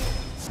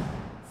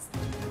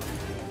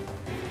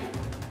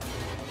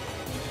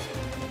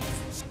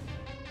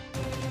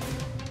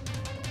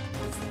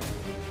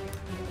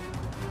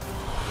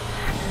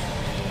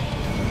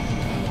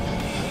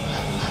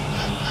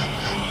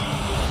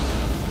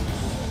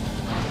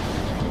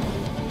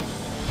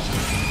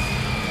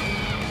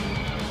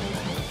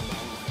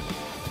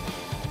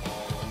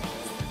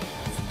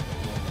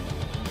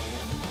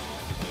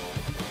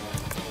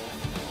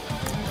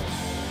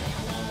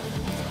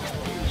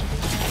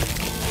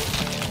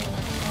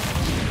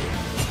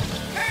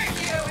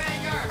 Curse you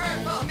and your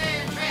hurtful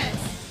man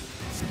tricks.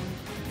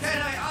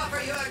 Can I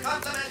offer you a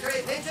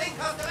complimentary pinching,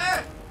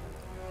 customer?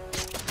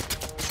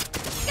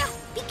 Go,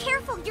 be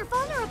careful, you're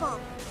vulnerable.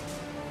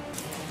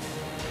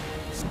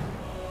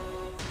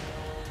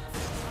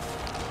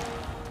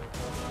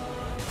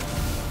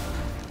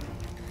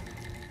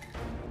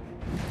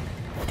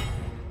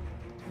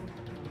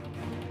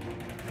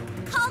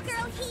 Call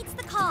girl heeds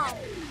the call.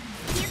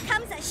 Here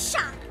comes a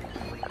shock.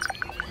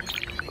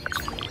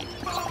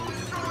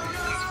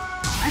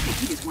 I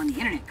think you just won the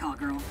internet call,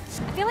 girl.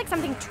 I feel like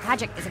something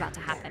tragic is about to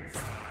happen.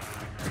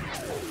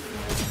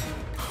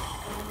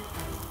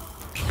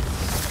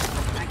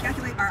 I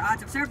calculate our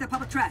odds of serve the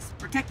public trust,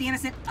 protect the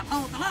innocent,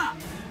 uphold the law.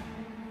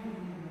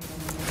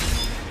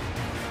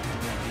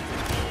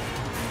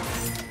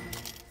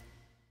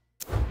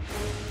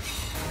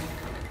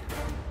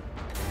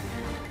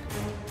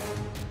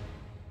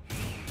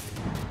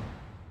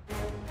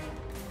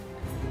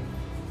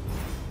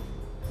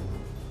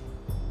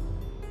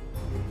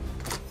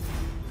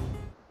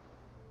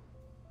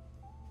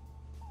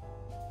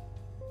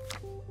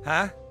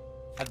 Huh?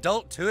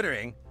 Adult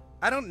tutoring?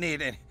 I don't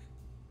need any.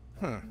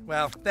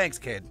 Well, thanks,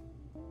 kid.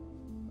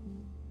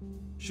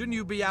 Shouldn't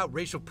you be out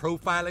racial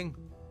profiling?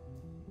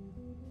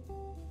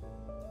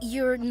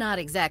 You're not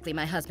exactly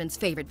my husband's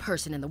favorite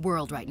person in the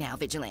world right now,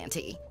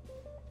 Vigilante.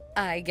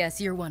 I guess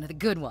you're one of the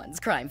good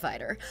ones, crime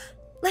fighter.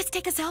 Let's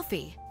take a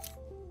selfie.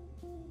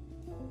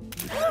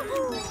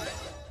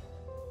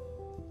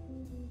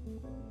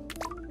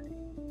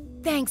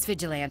 Thanks,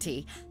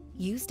 Vigilante.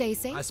 You stay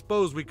safe. I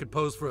suppose we could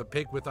pose for a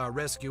pic with our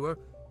rescuer.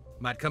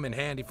 Might come in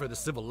handy for the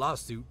civil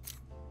lawsuit.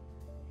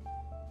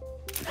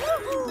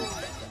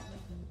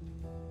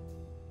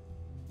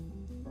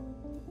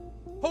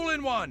 Hole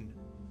in one!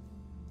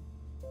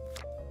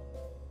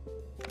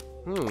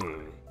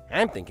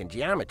 I'm thinking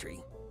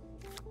geometry.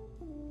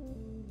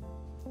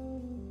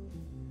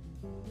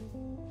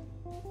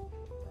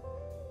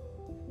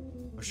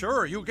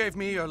 Sure, you gave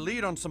me a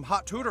lead on some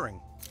hot tutoring.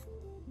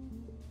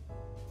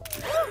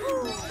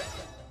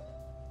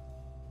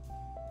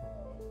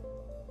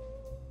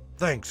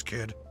 Thanks,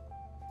 kid.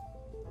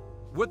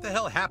 What the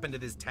hell happened to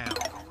this town?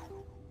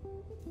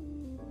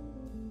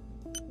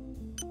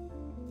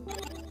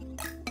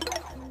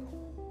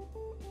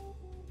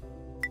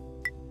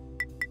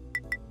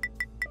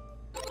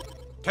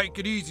 Take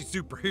it easy,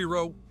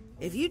 superhero.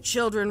 If you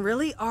children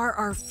really are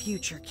our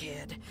future,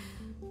 kid,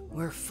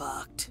 we're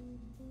fucked.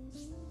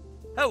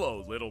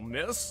 Hello, little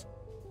miss.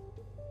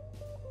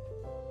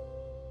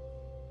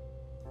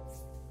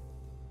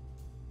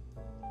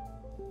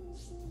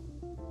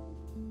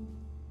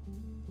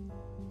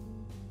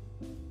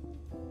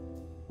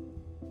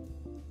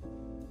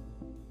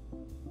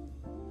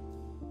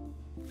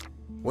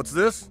 What's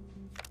this?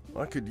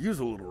 I could use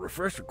a little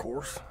refresher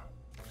course.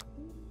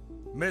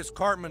 Miss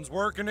Cartman's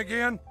working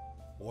again?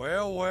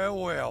 Well, well,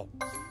 well.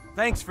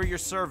 Thanks for your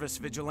service,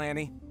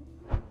 Vigilante.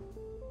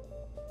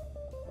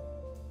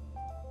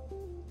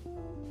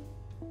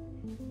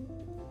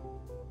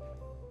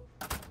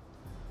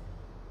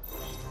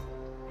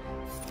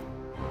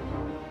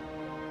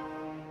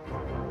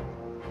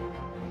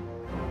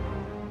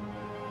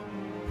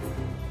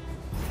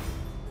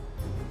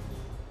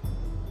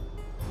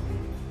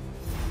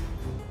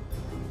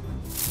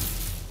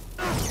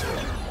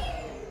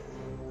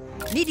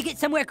 Need to get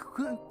somewhere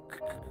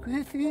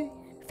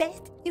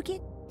fast, new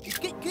kid?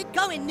 Good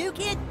going, new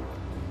kid.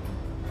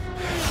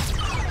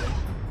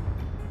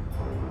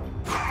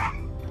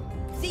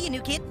 See you,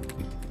 new kid.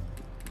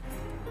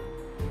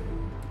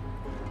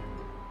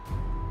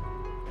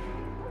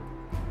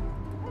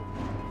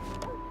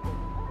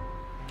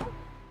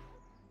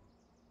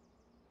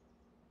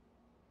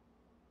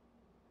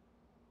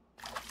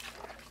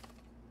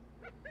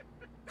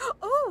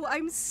 Oh,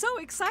 I'm so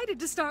excited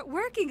to start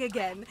working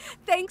again.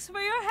 Thanks for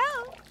your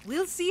help.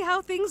 We'll see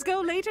how things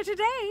go later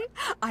today.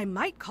 I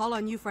might call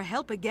on you for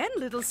help again,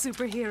 little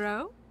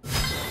superhero.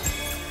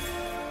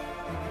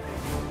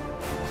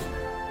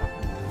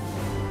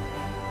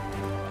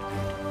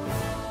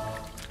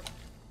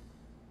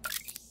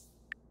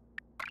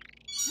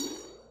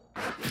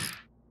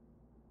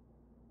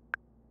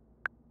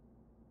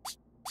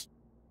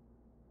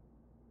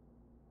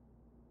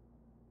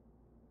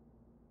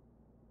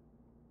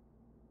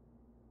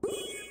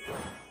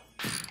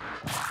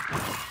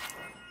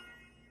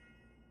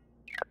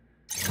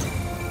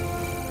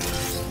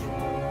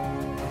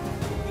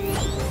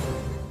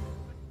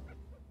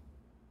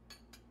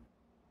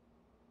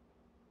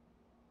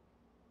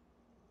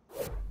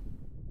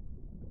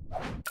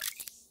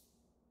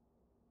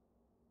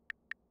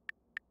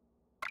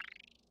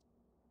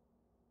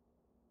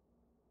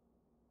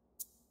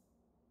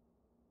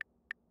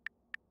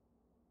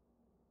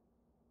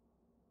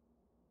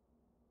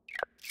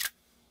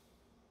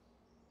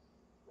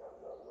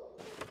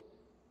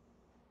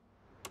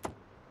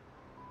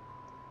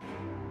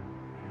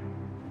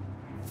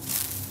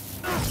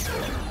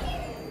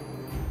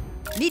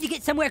 Need to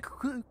get somewhere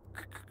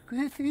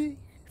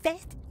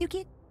fast, new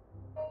kid?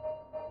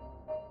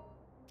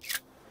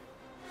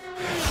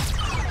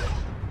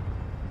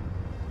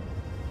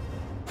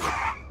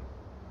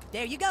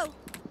 There you go.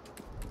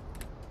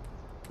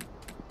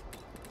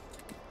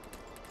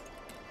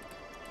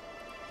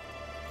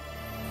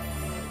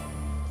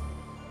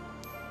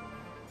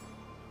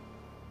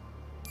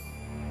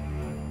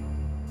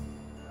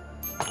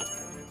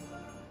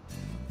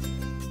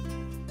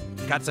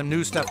 Got some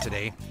new stuff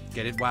today.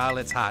 Get it while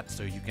it's hot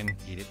so you can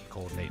eat it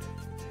cold later.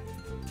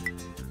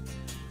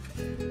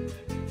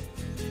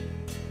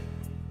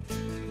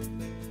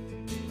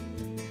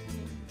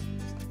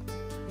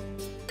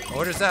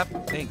 Order's up.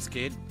 Thanks,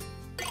 kid.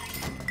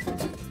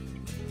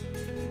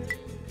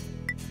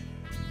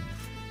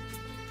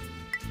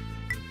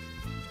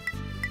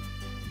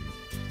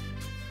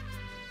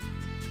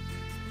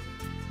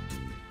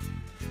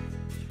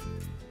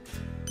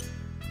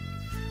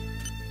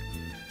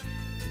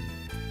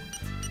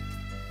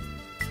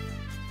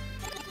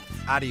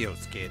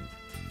 Adios, kid.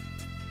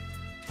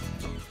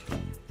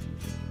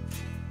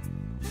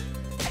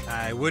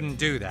 I wouldn't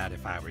do that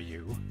if I were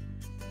you.